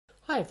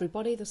Hi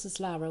everybody, this is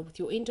Lara with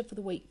your end of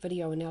the week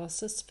video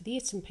analysis for the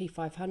S&P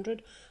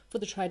 500 for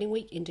the trading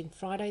week ending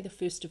Friday the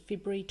 1st of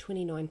February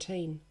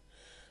 2019.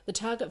 The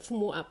target for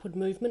more upward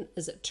movement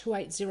is at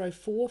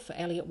 2804 for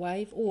Elliott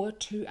wave or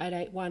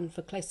 2881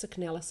 for classic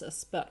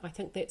analysis, but I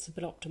think that's a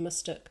bit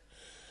optimistic.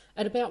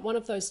 At about one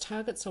of those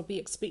targets I'll be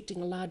expecting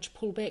a large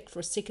pullback for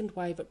a second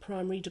wave at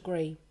primary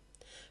degree.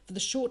 For the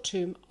short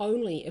term,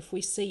 only if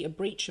we see a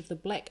breach of the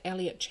black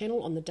Elliott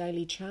channel on the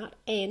daily chart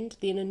and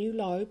then a new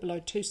low below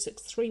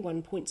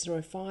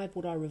 2631.05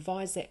 would I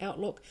revise that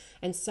outlook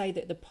and say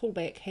that the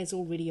pullback has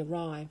already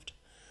arrived.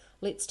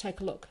 Let's take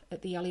a look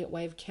at the Elliott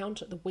wave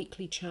count at the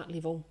weekly chart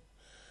level.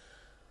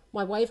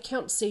 My wave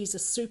count sees a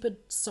super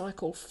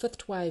cycle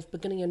fifth wave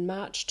beginning in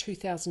March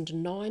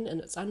 2009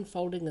 and it's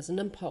unfolding as an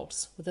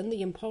impulse. Within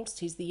the impulse,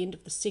 here's the end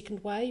of the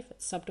second wave.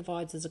 It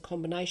subdivides as a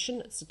combination.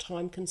 It's a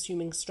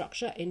time-consuming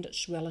structure and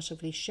it's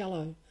relatively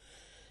shallow.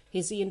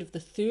 Here's the end of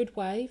the third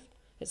wave.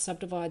 It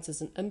subdivides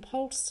as an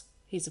impulse.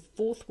 Here's a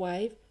fourth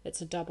wave.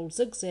 It's a double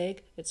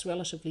zigzag. It's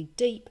relatively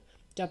deep.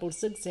 Double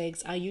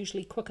zigzags are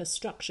usually quicker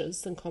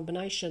structures than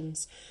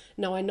combinations.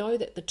 Now I know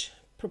that the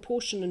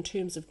proportion in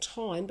terms of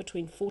time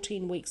between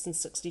 14 weeks and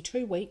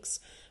 62 weeks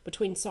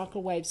between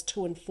cycle waves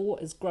 2 and 4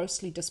 is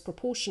grossly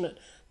disproportionate.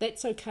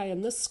 That's okay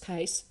in this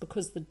case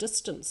because the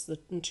distance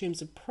in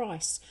terms of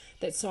price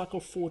that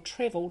cycle 4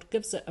 travelled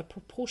gives it a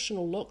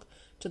proportional look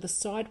to the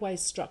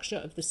sideways structure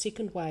of the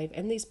second wave,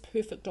 and there's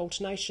perfect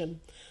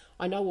alternation.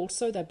 I know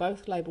also they're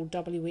both labelled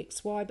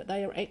WXY, but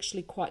they are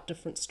actually quite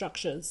different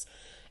structures.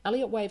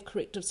 Elliott wave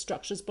corrective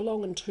structures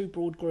belong in two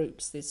broad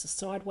groups. There's the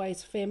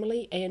sideways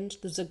family and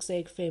the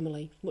zigzag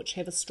family, which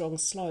have a strong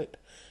slope.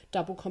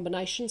 Double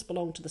combinations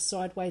belong to the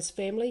sideways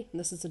family, and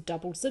this is a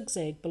double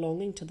zigzag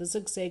belonging to the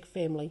zigzag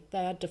family.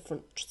 They are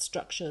different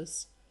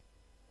structures.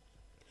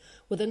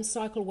 Within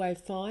cycle wave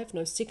 5,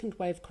 no second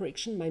wave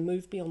correction may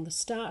move beyond the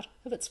start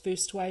of its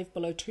first wave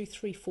below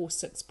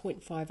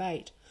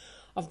 2346.58.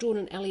 I've drawn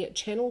an Elliott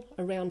channel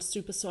around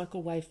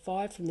supercycle wave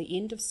 5 from the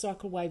end of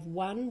cycle wave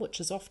 1, which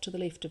is off to the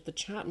left of the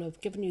chart, and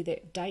I've given you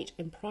that date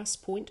and price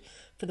point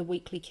for the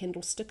weekly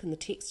candlestick in the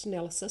text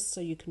analysis so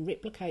you can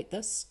replicate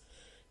this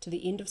to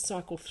the end of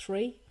cycle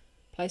 3.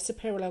 Place a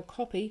parallel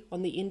copy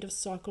on the end of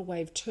cycle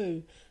wave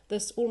 2.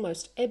 This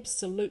almost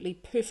absolutely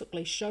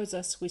perfectly shows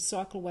us where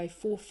cycle wave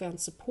 4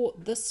 found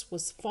support. This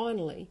was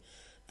finally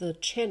the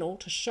channel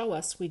to show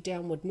us where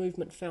downward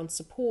movement found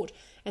support,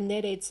 and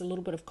that adds a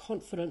little bit of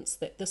confidence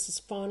that this is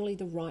finally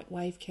the right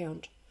wave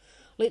count.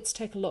 Let's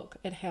take a look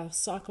at how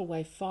cycle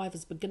wave 5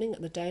 is beginning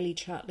at the daily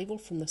chart level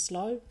from this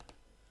low,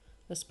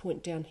 this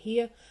point down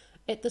here.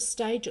 At this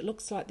stage it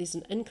looks like there's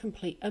an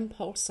incomplete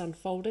impulse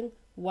unfolding.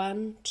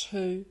 1,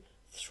 2,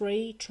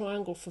 3,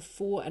 triangle for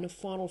 4 and a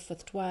final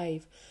fifth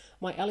wave.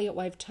 My Elliott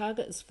wave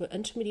target is for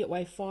intermediate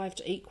wave 5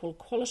 to equal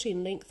quality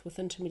and length with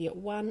intermediate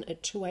 1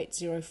 at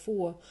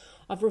 2804.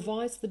 I've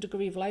revised the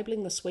degree of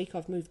labelling this week.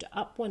 I've moved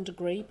up 1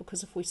 degree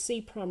because if we see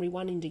primary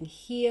 1 ending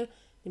here,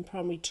 then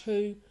primary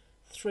 2,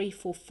 3,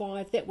 4,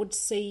 5, that would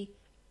see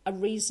a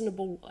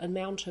reasonable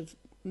amount of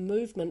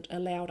movement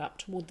allowed up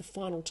toward the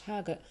final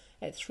target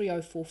at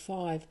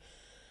 3045.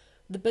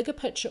 The bigger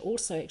picture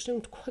also, actually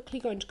I'm quickly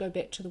going to go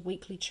back to the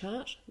weekly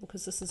chart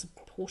because this is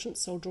important,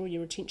 so I'll draw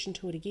your attention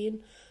to it again.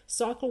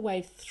 Cycle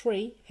wave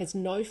 3 has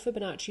no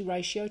Fibonacci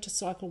ratio to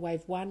cycle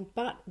wave 1,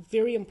 but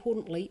very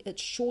importantly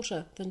it's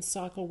shorter than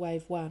cycle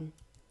wave 1.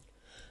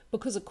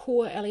 Because a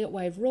core Elliott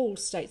wave rule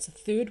states a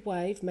third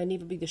wave may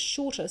never be the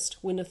shortest,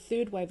 when a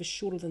third wave is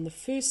shorter than the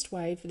first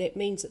wave, that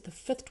means that the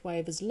fifth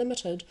wave is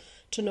limited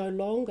to no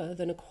longer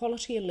than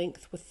equality in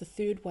length with the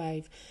third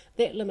wave.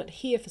 That limit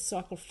here for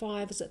cycle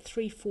 5 is at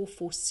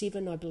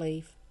 3447, I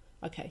believe.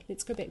 Okay,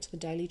 let's go back to the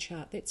daily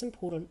chart. That's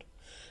important.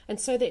 And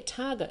so that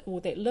target,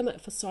 or that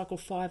limit for cycle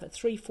 5 at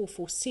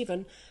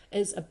 3447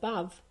 is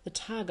above the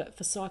target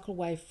for cycle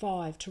wave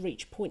 5 to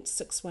reach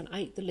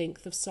 0.618, the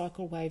length of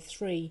cycle wave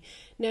 3.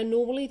 Now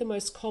normally the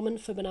most common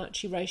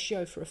Fibonacci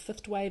ratio for a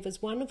fifth wave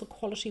is one of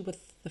equality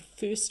with the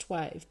first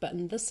wave, but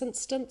in this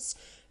instance,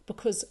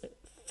 because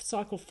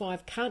cycle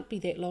 5 can't be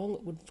that long,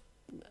 it would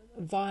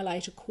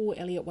violate a core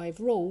Elliott wave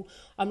rule,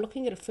 I'm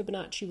looking at a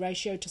Fibonacci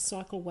ratio to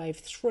cycle wave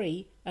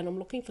 3, and I'm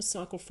looking for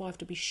cycle 5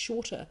 to be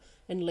shorter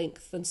in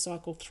length than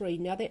cycle 3.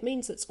 Now that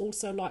means it's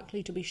also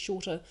likely to be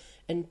shorter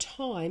in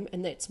time,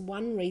 and that's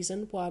one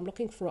reason why I'm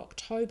looking for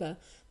October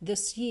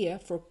this year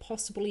for a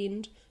possible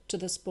end to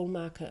this bull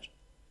market.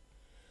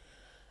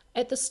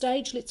 At this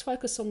stage, let's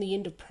focus on the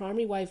end of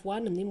primary wave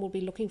 1, and then we'll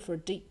be looking for a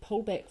deep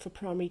pullback for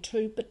primary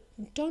 2, but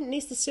don't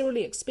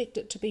necessarily expect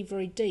it to be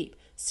very deep.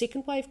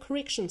 Second wave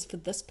corrections for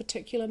this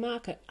particular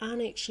market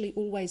aren't actually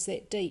always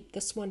that deep.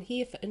 This one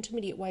here for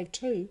intermediate wave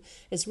 2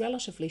 is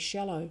relatively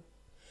shallow.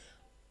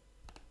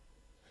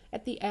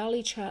 At the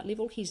hourly chart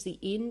level, here's the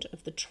end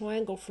of the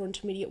triangle for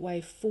intermediate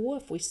wave 4.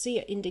 If we see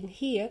it ending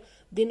here,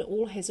 then it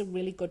all has a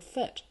really good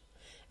fit.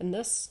 And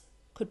this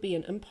could be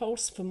an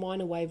impulse for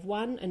minor wave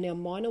 1, and now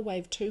minor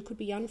wave 2 could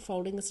be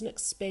unfolding as an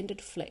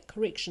expanded flat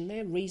correction.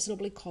 They're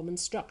reasonably common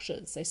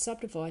structures. They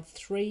subdivide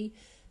 3,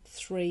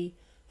 3,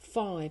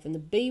 5, and the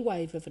B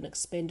wave of an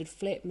expanded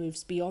flat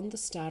moves beyond the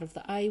start of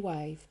the A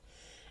wave.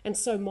 And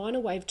so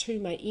minor wave 2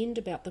 may end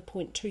about the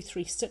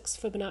 0.236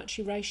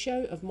 Fibonacci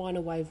ratio of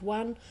minor wave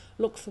 1.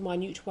 Look for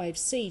minute wave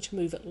C to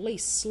move at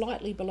least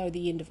slightly below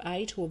the end of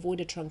A to avoid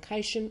a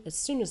truncation. As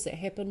soon as that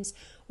happens,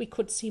 we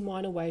could see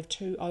minor wave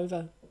 2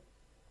 over.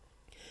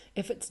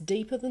 If it's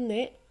deeper than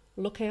that,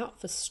 look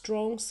out for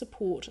strong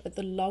support at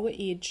the lower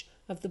edge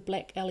of the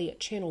black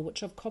Elliott channel,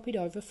 which I've copied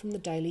over from the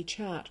daily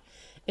chart.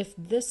 If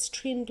this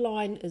trend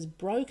line is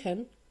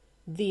broken,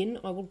 then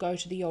I will go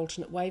to the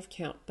alternate wave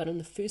count, but in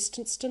the first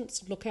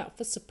instance, look out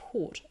for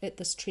support at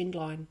this trend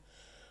line.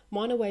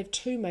 Minor wave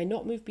 2 may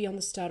not move beyond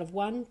the start of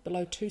 1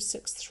 below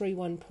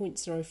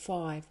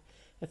 2631.05.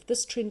 If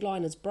this trend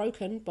line is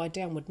broken by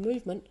downward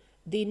movement,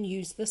 then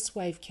use this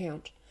wave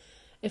count.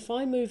 If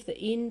I move the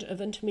end of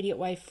intermediate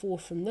wave 4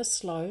 from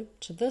this low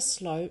to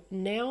this low,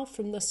 now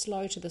from this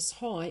low to this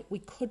high, we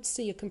could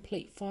see a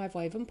complete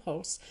 5-wave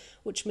impulse,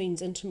 which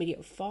means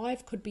intermediate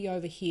 5 could be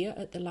over here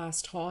at the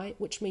last high,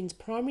 which means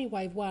primary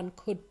wave 1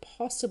 could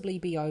possibly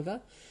be over,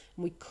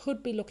 and we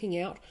could be looking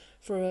out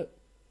for a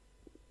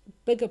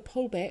bigger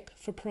pullback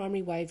for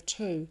primary wave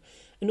 2.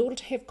 In order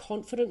to have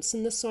confidence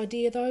in this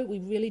idea, though, we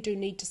really do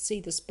need to see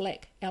this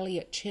black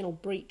Elliott channel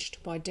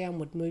breached by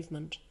downward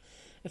movement.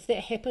 If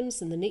that happens,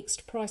 then the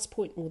next price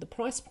point, or the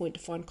price point to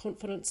find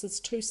confidence, is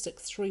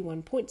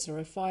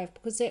 2631.05,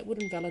 because that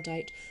would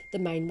invalidate the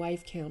main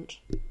wave count.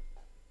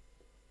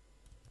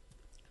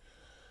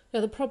 Now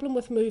the problem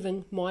with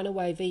moving minor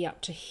wave E up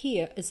to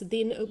here is that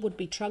then it would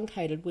be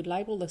truncated. We'd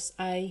label this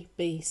A,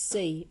 B,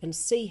 C, and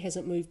C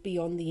hasn't moved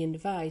beyond the end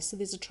of A, so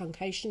there's a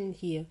truncation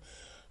here.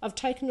 I've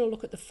taken a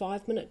look at the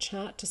 5-minute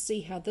chart to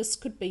see how this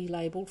could be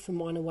labelled for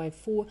minor wave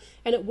 4,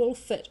 and it will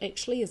fit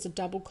actually as a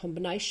double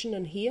combination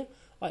in here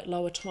at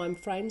lower time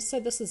frames, so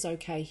this is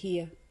okay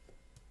here.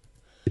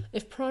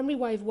 If primary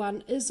wave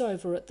 1 is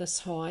over at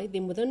this high,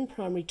 then within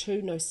primary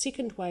 2, no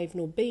second wave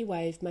nor B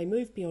wave may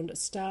move beyond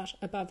its start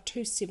above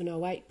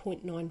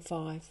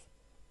 2708.95.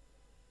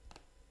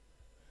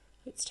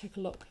 Let's take a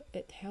look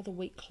at how the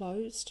week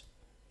closed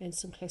and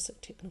some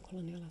classic technical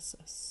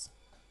analysis.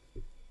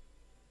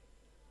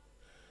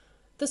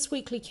 This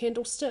weekly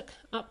candlestick,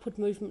 upward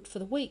movement for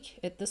the week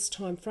at this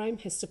time frame,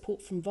 has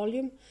support from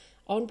volume.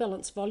 On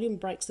balance, volume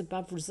breaks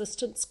above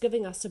resistance,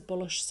 giving us a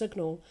bullish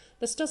signal.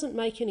 This doesn't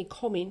make any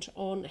comment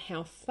on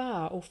how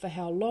far or for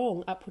how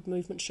long upward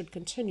movement should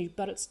continue,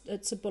 but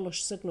it's a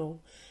bullish signal.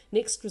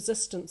 Next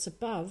resistance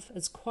above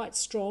is quite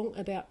strong,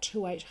 about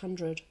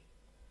 2800.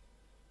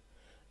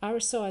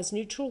 RSI is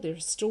neutral. There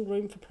is still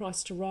room for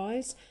price to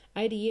rise.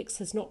 ADX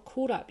has not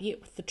caught up yet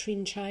with the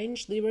trend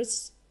change. There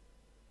is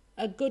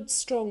a good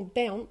strong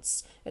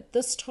bounce at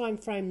this time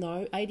frame,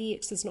 though.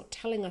 ADX is not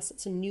telling us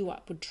it's a new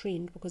upward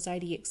trend because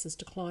ADX is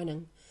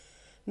declining.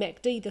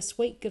 MACD this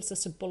week gives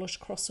us a bullish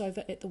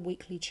crossover at the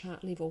weekly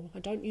chart level. I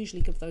don't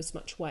usually give those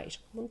much weight.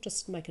 I'll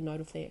just make a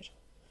note of that.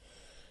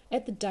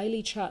 At the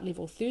daily chart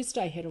level,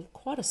 Thursday had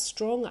quite a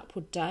strong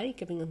upward day,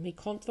 giving me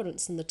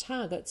confidence in the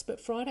targets,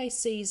 but Friday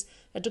sees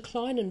a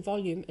decline in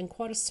volume and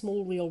quite a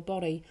small real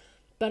body,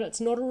 but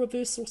it's not a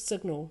reversal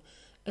signal.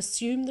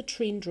 Assume the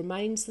trend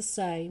remains the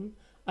same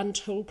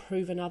until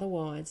proven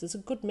otherwise. It's a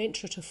good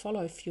mantra to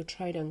follow for your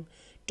trading.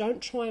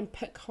 Don't try and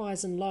pick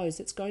highs and lows.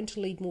 It's going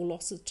to lead more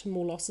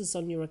losses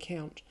on your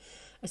account.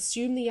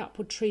 Assume the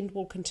upward trend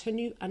will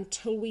continue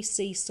until we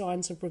see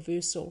signs of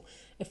reversal.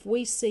 If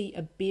we see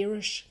a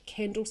bearish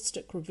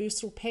candlestick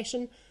reversal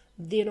pattern,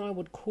 then I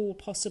would call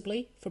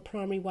possibly for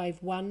primary wave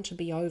 1 to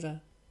be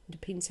over. It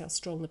depends how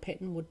strong the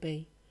pattern would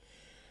be.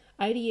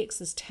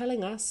 ADX is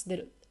telling us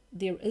that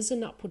there is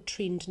an upward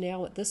trend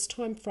now at this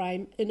time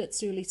frame in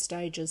its early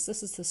stages.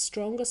 This is the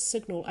strongest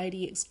signal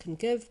ADX can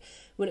give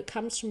when it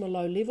comes from a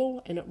low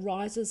level and it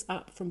rises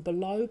up from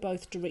below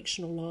both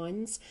directional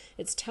lines.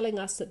 It's telling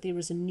us that there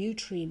is a new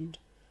trend.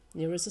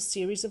 There is a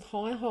series of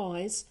higher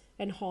highs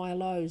and higher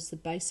lows. The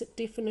basic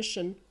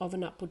definition of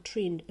an upward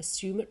trend.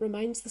 Assume it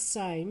remains the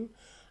same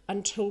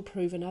until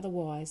proven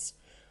otherwise.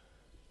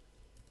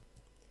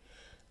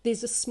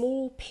 There's a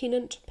small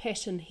pennant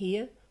pattern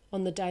here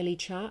on the daily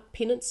chart.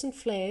 Pennants and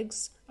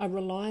flags are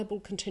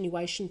reliable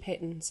continuation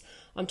patterns.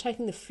 I'm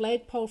taking the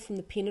flagpole from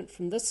the pennant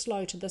from this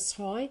low to this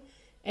high,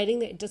 adding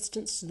that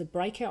distance to the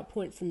breakout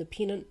point from the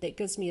pennant. That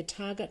gives me a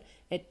target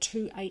at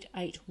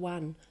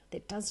 2881.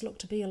 That does look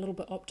to be a little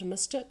bit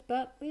optimistic,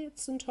 but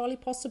it's entirely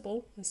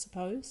possible, I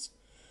suppose.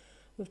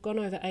 We've gone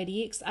over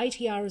ADX.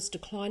 ATR is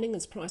declining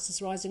as price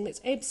is rising.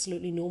 That's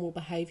absolutely normal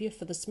behaviour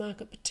for this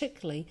market,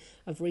 particularly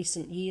of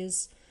recent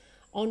years.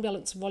 On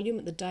balance volume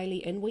at the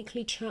daily and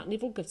weekly chart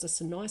level gives us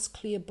a nice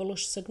clear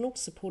bullish signal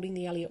supporting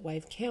the Elliott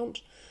wave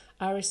count.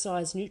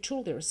 RSI is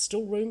neutral. There is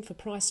still room for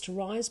price to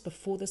rise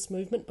before this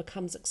movement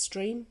becomes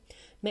extreme.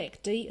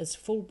 MACD is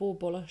full bore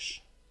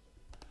bullish.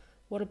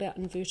 What about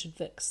inverted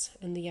VIX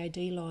and the AD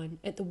line?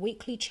 At the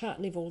weekly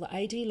chart level, the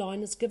AD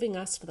line is giving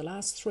us for the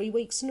last 3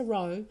 weeks in a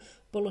row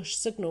bullish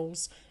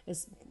signals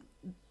as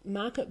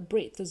market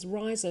breadth is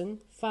rising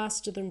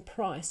faster than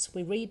price.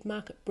 We read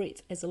market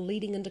breadth as a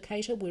leading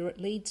indicator where it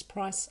leads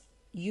price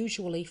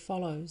usually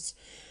follows.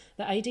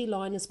 The AD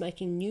line is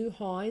making new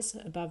highs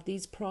above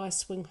these price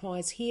swing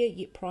highs here,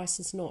 yet price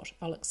is not.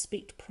 I'll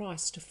expect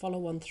price to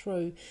follow on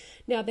through.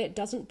 Now that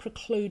doesn't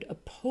preclude a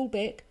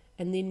pullback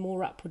and then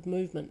more upward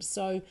movement.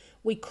 So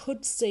we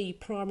could see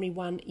primary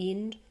 1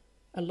 end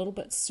a little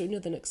bit sooner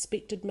than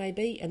expected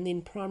maybe, and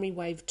then primary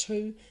wave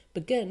 2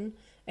 begin,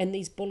 and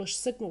these bullish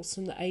signals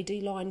from the AD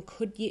line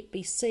could yet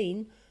be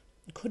seen,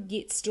 could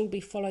yet still be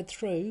followed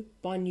through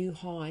by new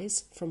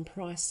highs from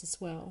price as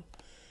well.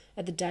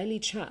 At the daily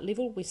chart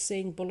level, we're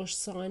seeing bullish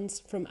signs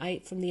from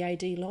the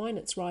AD line.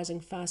 It's rising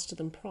faster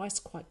than price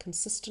quite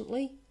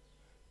consistently.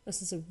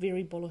 This is a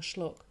very bullish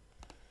look.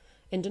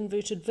 And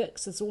inverted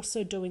VIX is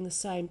also doing the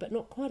same, but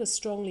not quite as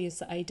strongly as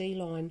the AD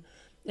line.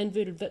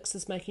 Inverted VIX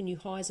is making new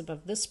highs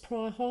above this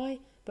prior high,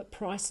 but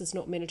price has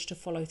not managed to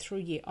follow through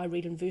yet. I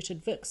read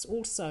inverted VIX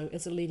also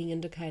as a leading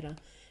indicator.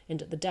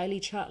 And at the daily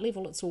chart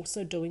level, it's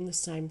also doing the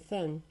same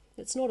thing.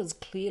 It's not as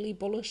clearly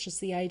bullish as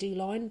the AD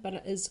line, but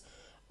it is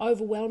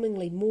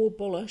overwhelmingly more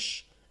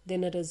bullish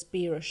than it is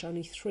bearish.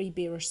 Only 3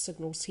 bearish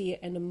signals here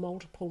and a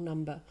multiple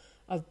number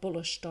of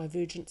bullish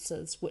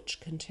divergences which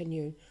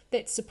continue.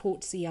 That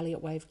supports the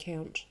Elliott wave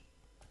count.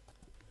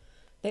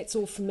 That's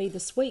all from me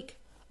this week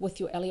with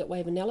your Elliott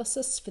wave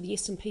analysis for the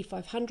S&P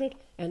 500,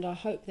 and I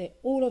hope that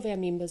all of our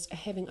members are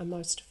having a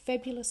most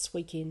fabulous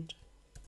weekend.